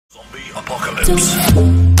Zombie apocalypse.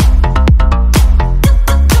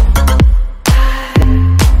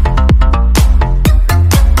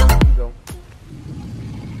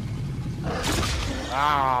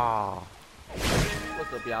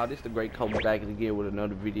 What's up, y'all? This is the Great Kobe back again with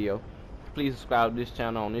another video. Please subscribe to this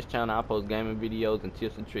channel. On this channel I post gaming videos and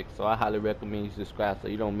tips and tricks, so I highly recommend you subscribe so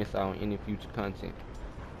you don't miss out on any future content.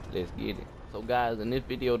 Let's get it. So guys, in this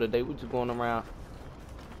video today we're just going around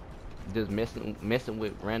just messing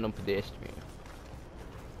with random pedestrians.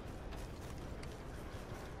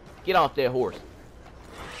 Get off that horse.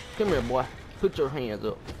 Come here, boy. Put your hands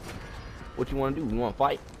up. What you want to do? You want to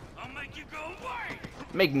fight? I'll make you go away.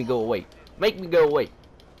 Make me go away. Make me go away.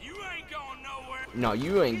 You ain't going nowhere. No,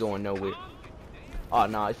 you ain't going nowhere. Oh,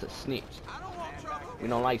 no, it's a snitch. We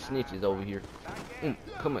don't like snitches over here.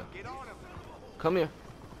 Come here. Come here.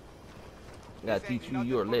 I gotta teach you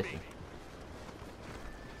your lesson.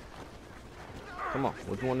 Come on,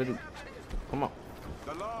 what you want to do? Come on.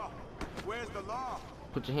 The law. Where's the law?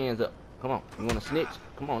 Put your hands up. Come on. You want to snitch?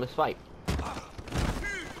 Come on, let's fight.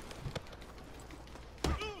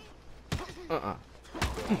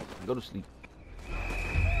 Go to sleep.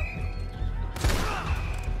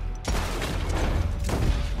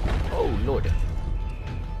 Oh, Lord.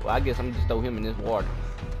 Well, I guess I'm just throw him in this water.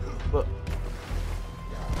 But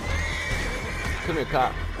come here,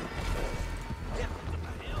 cop.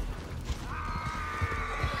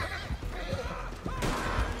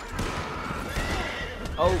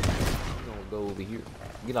 Oh, I'm gonna go over here.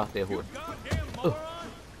 Get off that horse.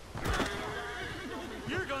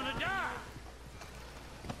 You're gonna die.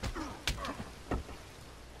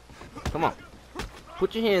 Come on.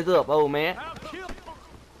 Put your hands up, old man.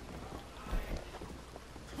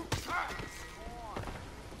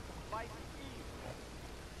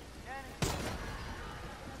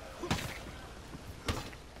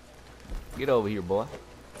 Get over here, boy.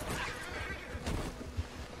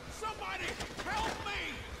 Somebody help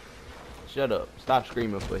me. Shut up. Stop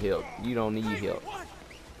screaming for help. You don't need help. What?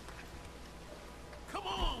 Come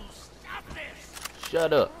on, stop this.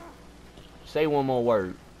 Shut up. Say one more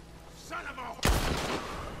word. Son of a...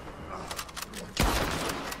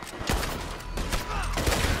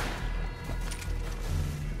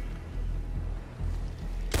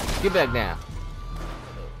 Get back down.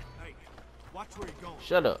 Hey, watch where you're going.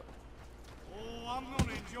 Shut up. Oh, I'm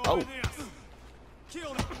gonna enjoy Oh. this.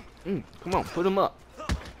 Kill him. Come on, put him up.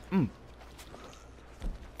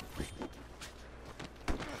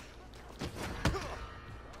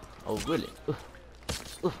 Oh, really?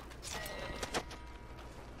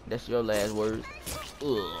 That's your last words.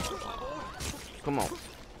 Come on.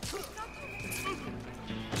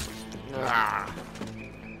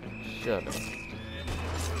 Shut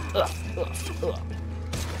up.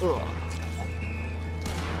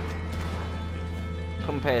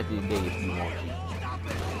 Come past these days if you want to.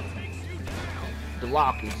 The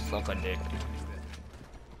lock is suck a dick.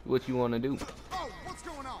 What you want to do? Oh, what's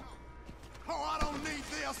going on? Oh, I don't need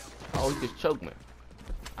this. Oh, he just choked me.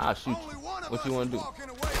 I'll shoot you. Only one of What us you want is to do? walking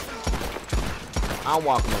away from I'm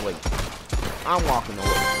walking away. I'm walking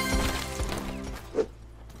away.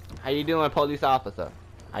 How you doing, police officer?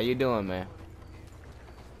 How you doing, man?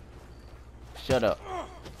 Shut up.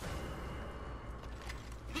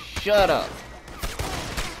 Shut up.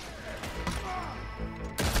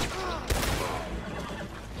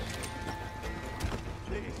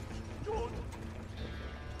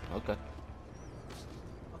 Okay.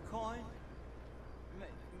 A coin?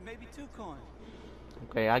 Maybe 2 coins.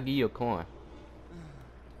 Okay, I'll give you a coin.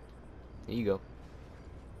 Here you go.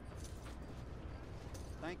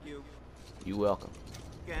 Thank you. You welcome.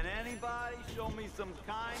 Can anybody show me some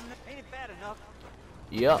kindness? Ain't it bad enough?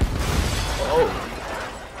 Yep. Oh.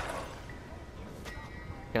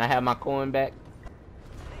 Can I have my coin back?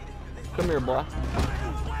 Come here, boy.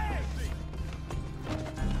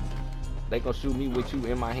 They gonna shoot me with you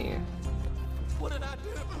in my hand. What did I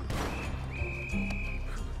do?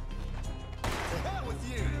 The hell with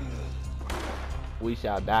you. We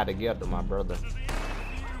shall die together, my brother.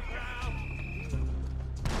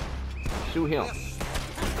 Shoot him.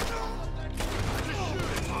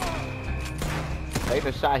 They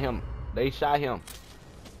done shot him. They shot him.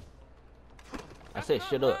 I said,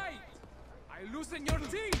 shut up. I loosen your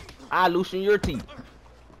teeth. I loosen your teeth.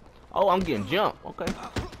 Oh, I'm getting jumped. Okay.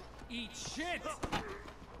 Eat shit.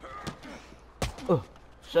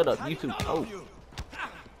 Shut up, you two. Oh.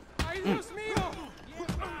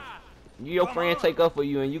 Your friend take up for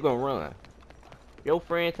you and you gonna run. Your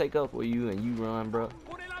friend take up for you and you run, bro.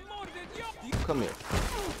 Come here.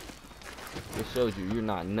 It shows you you're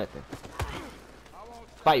not nothing.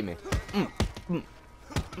 Fight me.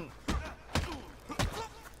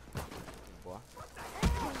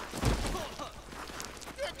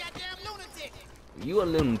 You a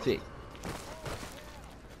lunatic.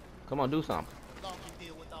 Come on, do something. Long you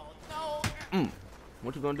deal with all. No.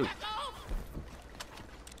 What you gonna do?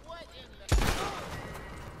 What in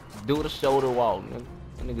the... Do the shoulder walk, nigga.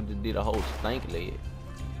 That nigga just did a whole stank leg.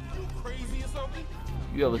 You crazy or something?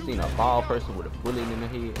 You ever seen a bald person with a bullet in the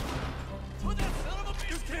head?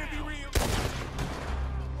 This can't be real.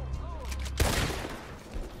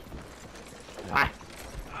 Ah,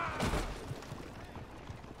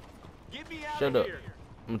 Get me out shut of up. here.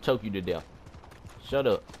 I'm gonna choke you to death. Shut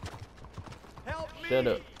up. Help me. Shut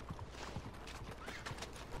up.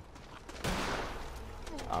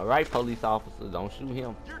 Alright, police officers, don't shoot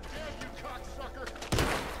him. You're dead, you cocksucker.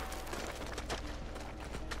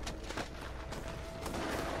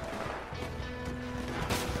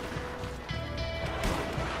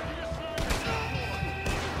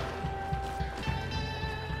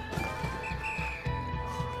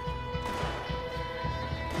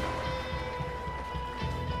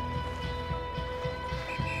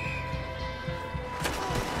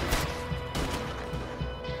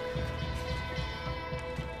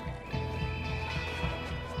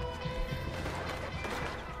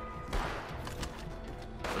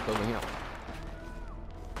 Look over him.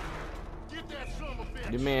 Get that son of a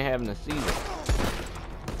bitch. This man having a seizure.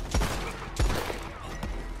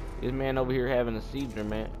 This man over here having a seizure,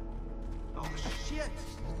 man. Oh, shit.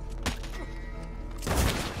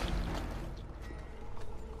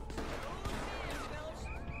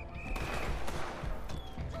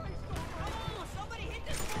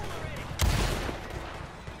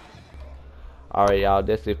 Alright, y'all,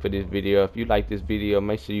 that's it for this video. If you like this video,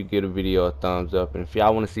 make sure you give the video a thumbs up. And if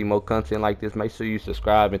y'all want to see more content like this, make sure you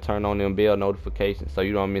subscribe and turn on them bell notifications so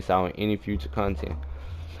you don't miss out on any future content.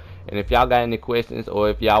 And if y'all got any questions or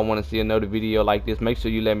if y'all want to see another video like this, make sure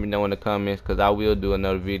you let me know in the comments, because I will do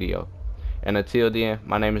another video. And until then,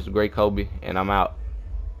 my name is Great Kobe, and I'm out.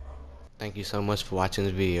 Thank you so much for watching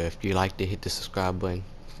this video. If you liked it, hit the subscribe button.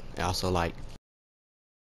 And also like.